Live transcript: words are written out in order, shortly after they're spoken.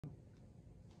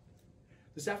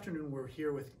This afternoon we're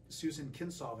here with Susan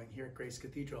Kinsolving here at Grace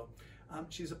Cathedral.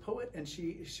 She's a poet, and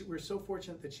we're so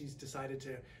fortunate that she's decided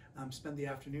to spend the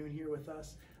afternoon here with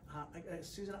us.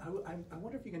 Susan, I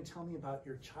wonder if you can tell me about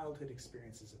your childhood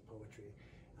experiences of poetry.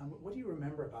 What do you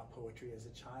remember about poetry as a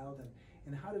child,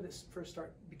 and how did it first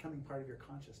start becoming part of your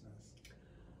consciousness?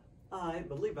 I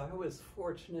believe I was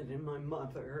fortunate in my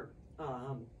mother.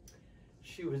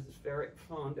 She was very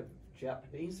fond of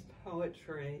Japanese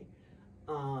poetry.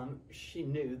 She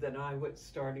knew that I was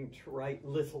starting to write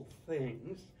little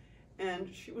things, and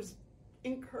she was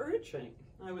encouraging.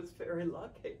 I was very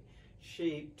lucky.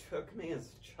 She took me as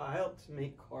a child to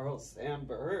meet Carl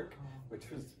Sandburg, which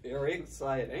was very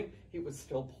exciting. He was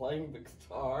still playing the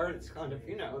guitar. It's kind of,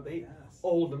 you know, the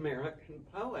old American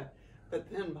poet.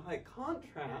 But then by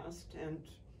contrast, and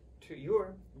to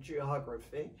your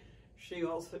geography, she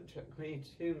also took me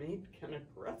to meet Kenneth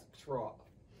Rexroth.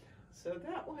 So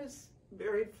that was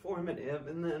very formative,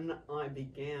 and then I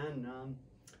began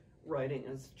writing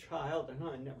as a child, and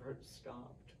I never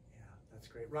stopped. Yeah, that's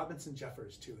great. Robinson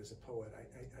Jeffers, too, is a poet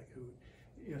who,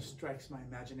 you know, strikes my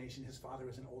imagination. His father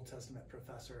was an Old Testament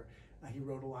professor. He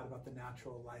wrote a lot about the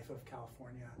natural life of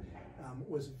California.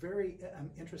 Was very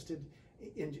interested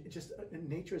in just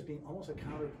nature as being almost a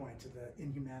counterpoint to the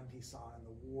inhumanity he saw in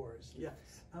the wars.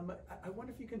 Yes. I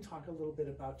wonder if you can talk a little bit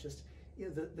about just, you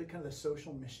know, the kind of the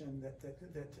social mission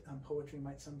that poetry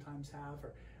might sometimes have,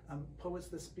 or poets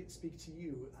that speak to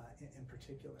you in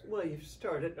particular. Well, you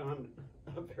started on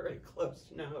a very close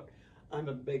note. I'm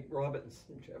a big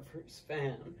Robinson Jeffers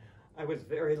fan. I was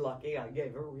very lucky. I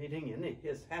gave a reading in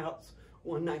his house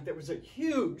one night. There was a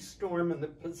huge storm in the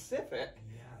Pacific,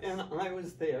 and I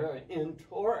was there in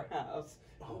Tor House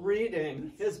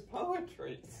reading his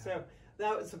poetry. Yeah. So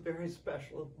that was a very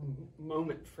special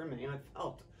moment for me. I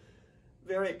felt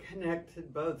very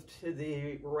connected both to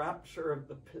the rapture of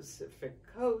the Pacific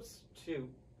coast, to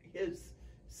his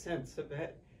sense of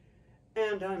it,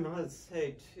 and I must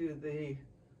say to the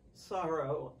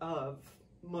sorrow of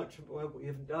much of what we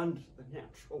have done to the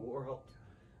natural world.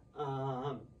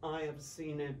 I have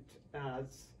seen it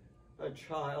as a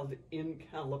child in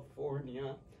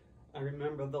California. I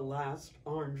remember the last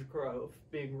orange grove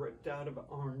being ripped out of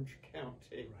Orange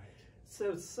County. Right.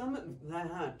 So some of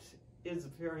that is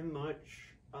very much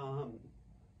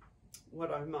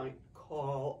what I might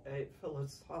call a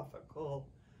philosophical,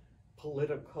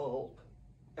 political,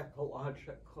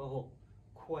 ecological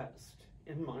quest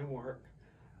in my work.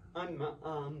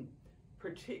 I'm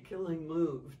particularly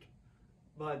moved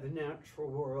by the natural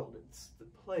world. It's the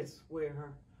place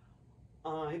where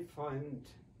I find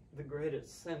the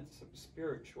greatest sense of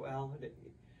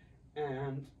spirituality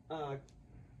and a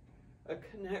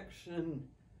connection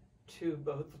to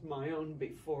both my own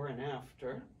before and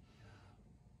after.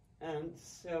 And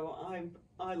so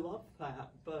I love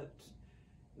that, but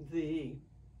the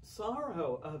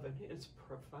sorrow of it is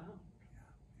profound.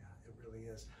 Yeah, it really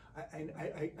is.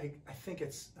 I think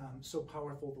it's so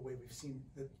powerful the way we've seen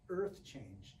the earth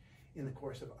change in the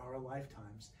course of our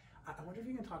lifetimes. I wonder if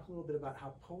you can talk a little bit about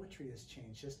how poetry has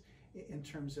changed, just in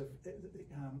terms of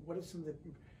what are some of the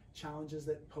challenges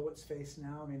that poets face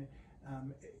now? I mean,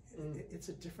 it's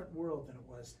a different world than it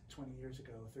was 20 years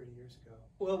ago, 30 years ago.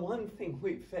 Well, one thing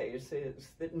we face is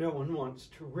that no one wants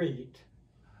to read.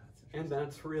 And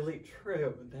that's really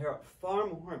true. There are far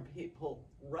more people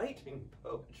writing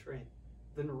poetry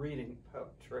than reading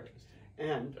poetry.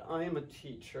 And I am a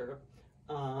teacher.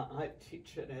 I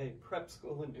teach at a prep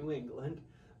school in New England,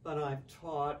 but I've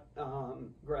taught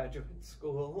graduate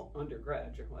school,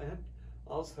 undergraduate,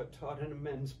 also taught in a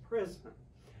men's prison.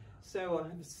 So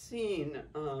I've seen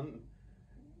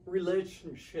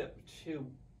relationship to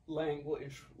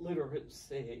language,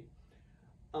 literacy,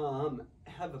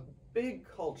 have a big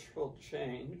cultural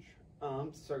change,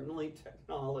 certainly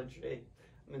technology.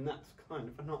 I mean, that's kind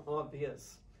of an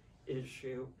obvious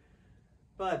issue.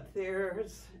 But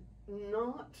there's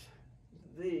not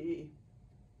the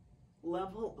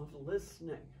level of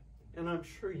listening, and I'm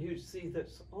sure you see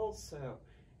this also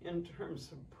in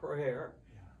terms of prayer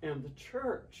and the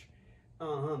church,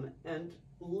 and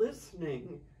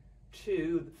listening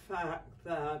to the fact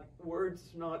that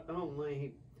words not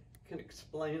only can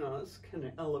explain us,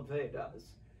 can elevate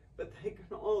us, but they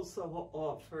can also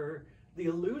offer the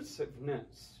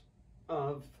elusiveness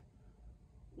of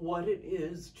what it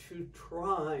is to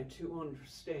try to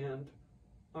understand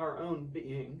our own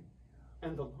being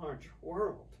and the large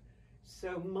world.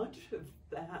 So much of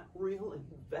that real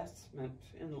investment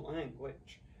in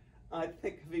language, I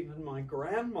think of even my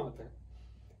grandmother,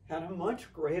 had a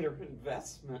much greater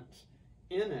investment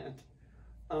in it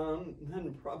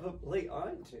than probably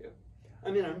I do.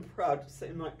 I mean, I'm proud to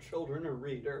say my children are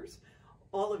readers,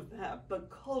 all of that, but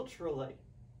culturally,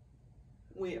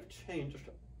 we have changed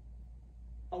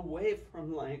away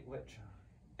from language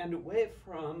and away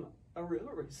from a real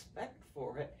respect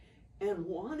for it and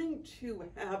wanting to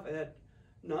have it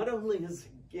not only as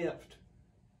a gift,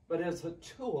 but as a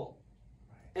tool,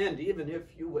 and even,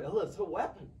 if you will, as a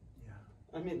weapon.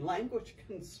 I mean, language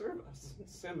can serve us in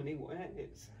so many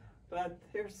ways, but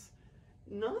there's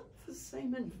not the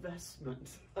same investment,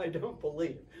 I don't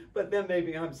believe. But then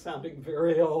maybe I'm sounding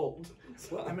very old.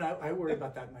 So. Well, I mean, I worry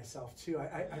about that myself, too.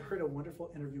 I heard a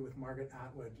wonderful interview with Margaret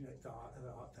Atwood,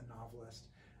 the novelist,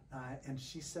 and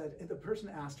she said, the person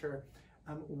asked her,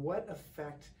 what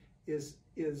effect is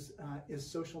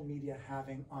social media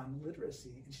having on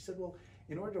literacy? And she said, well,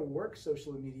 in order to work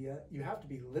social media, you have to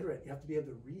be literate, you have to be able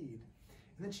to read.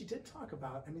 And then she did talk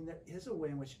about, I mean, there is a way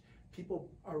in which people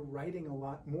are writing a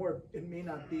lot more. It may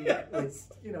not be, like,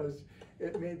 you know,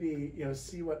 it may be, you know,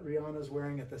 see what Rihanna's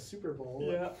wearing at the Super Bowl.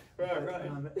 Yeah,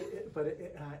 right.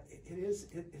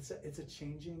 It's a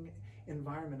changing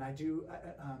environment.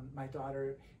 My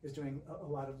daughter is doing a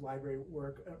lot of library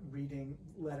work, reading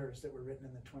letters that were written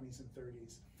in the 20s and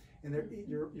 30s. And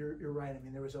you're right. I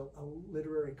mean, there was a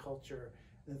literary culture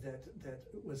that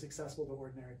was accessible to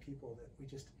ordinary people that we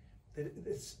just.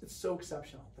 It's so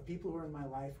exceptional. The people who are in my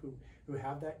life who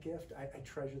have that gift, I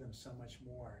treasure them so much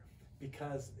more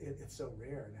because it's so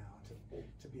rare now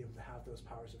to be able to have those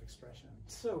powers of expression.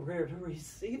 It's so rare to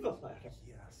receive a letter.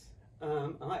 Yes.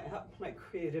 I have my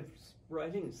creative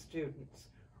writing students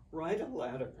write a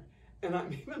letter, and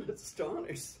I'm even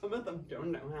astonished some of them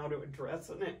don't know how to address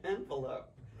an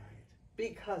envelope. Right.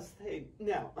 Because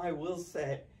now I will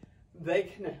say, they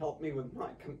can help me with my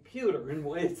computer in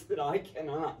ways that I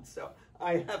cannot, so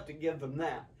I have to give them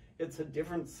that. It's a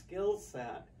different skill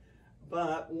set.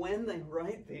 But when they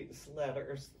write these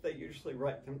letters, they usually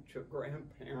write them to a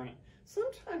grandparent.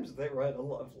 Sometimes they write a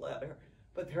love letter,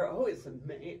 but they're always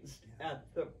amazed at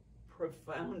the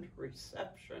profound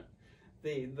reception,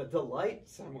 the delight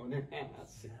someone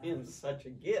has in such a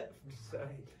gift.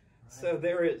 So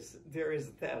there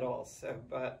is that also,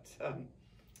 but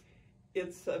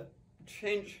it's a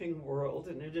changing world,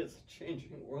 and it is a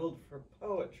changing world for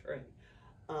poetry.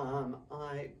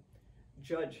 I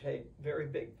judge a very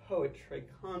big poetry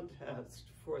contest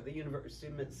for the University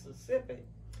of Mississippi,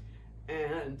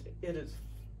 and it is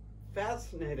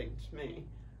fascinating to me,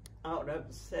 out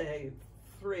of, say,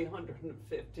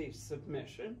 350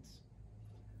 submissions,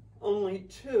 only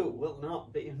 2 will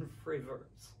not be in free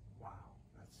verse. Wow,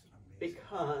 that's amazing.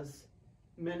 Because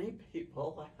many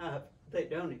people they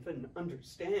don't even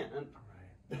understand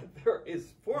that there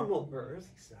is formal verse.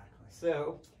 Exactly.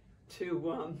 So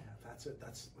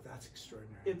that's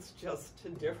extraordinary. It's just a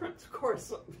difference. Of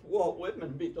course, Walt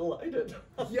Whitman be delighted.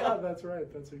 Yeah, that's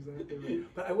right. That's exactly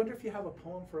right. But I wonder if you have a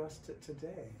poem for us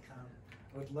today.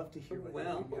 I would love to hear what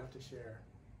you have to share.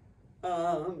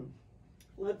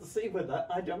 Let's see.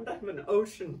 I don't have an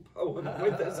ocean poem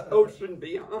with this ocean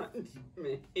behind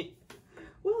me.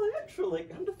 Well, actually,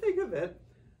 come to think of it,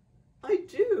 I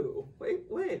do.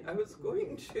 Wait. I was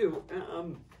going to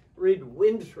read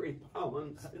wintry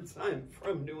poems since I'm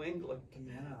from New England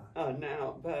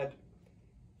now. But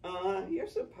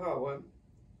here's a poem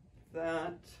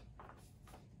that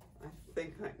I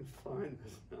think I can find.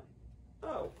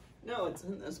 Oh, no, it's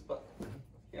in this book.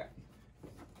 Yeah.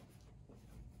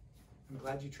 I'm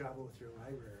glad you travel with your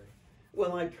library.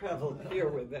 Well, I traveled here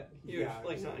with it,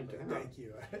 usually exactly. Thank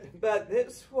you. But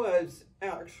this was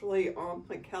actually on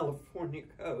the California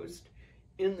coast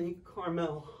in the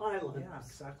Carmel Highlands. Yeah,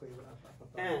 exactly.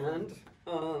 And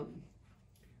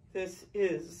this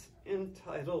is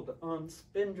entitled On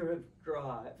Spindrift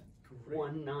Drive,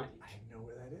 One Night. I know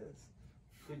where that is.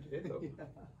 You do? Yeah.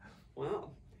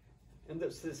 Wow. And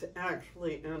this is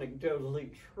actually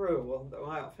anecdotally true, although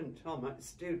I often tell my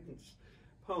students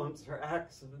poems are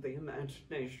acts of the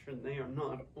imagination, they are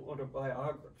not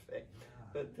autobiography.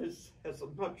 But this has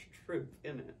much truth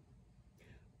in it.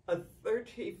 A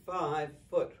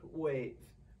 35-foot wave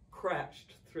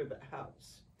crashed through the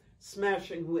house,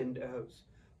 smashing windows,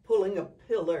 pulling a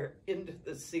pillar into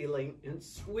the ceiling and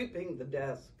sweeping the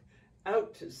desk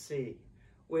out to sea,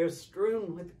 where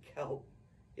strewn with kelp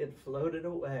it floated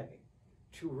away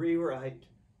to rewrite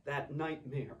that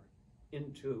nightmare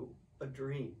into a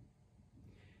dream.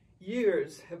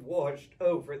 Years have washed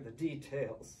over the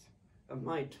details of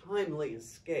my timely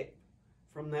escape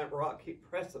from that rocky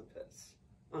precipice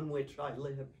on which I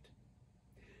lived.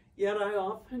 Yet I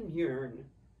often yearn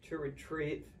to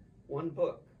retrieve one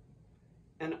book,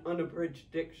 an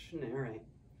unabridged dictionary,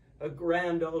 a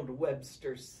grand old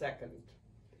Webster's second,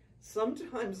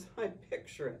 Sometimes I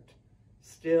picture it,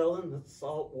 still in the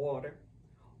salt water,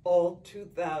 all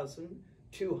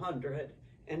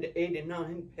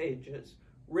 2,289 pages,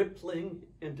 rippling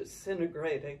and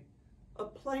disintegrating, a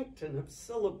plankton of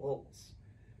syllables,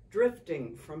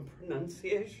 drifting from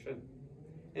pronunciation,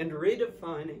 and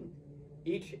redefining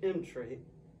each entry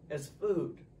as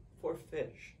food for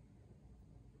fish.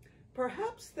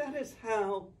 Perhaps that is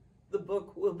how the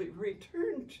book will be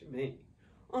returned to me,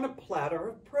 on a platter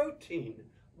of protein,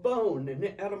 bone, and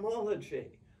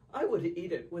etymology. I would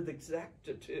eat it with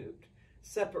exactitude,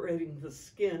 separating the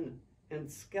skin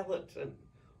and skeleton,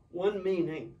 one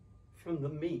meaning from the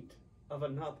meat of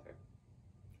another.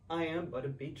 I am but a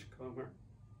beachcomber,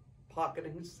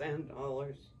 pocketing sand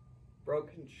dollars,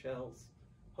 broken shells,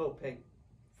 hoping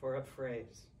for a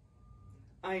phrase.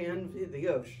 I envy the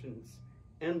ocean's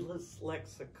endless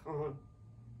lexicon,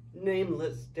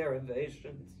 nameless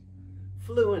derivations,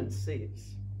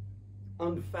 fluencies,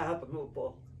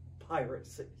 unfathomable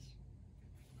piracies.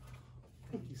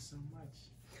 Thank you so much.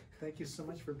 Thank you so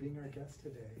much for being our guest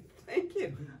today. Thank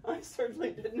you. I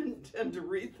certainly didn't intend to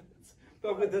read this,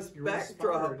 but with this You were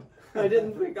backdrop, inspired. I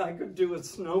didn't think I could do a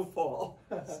snowfall.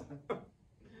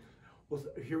 Well,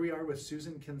 here we are with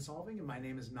Susan Kinsolving, and my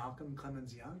name is Malcolm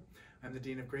Clemens Young. I'm the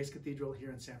Dean of Grace Cathedral here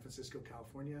in San Francisco,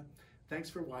 California. Thanks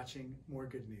for watching More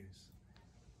Good News.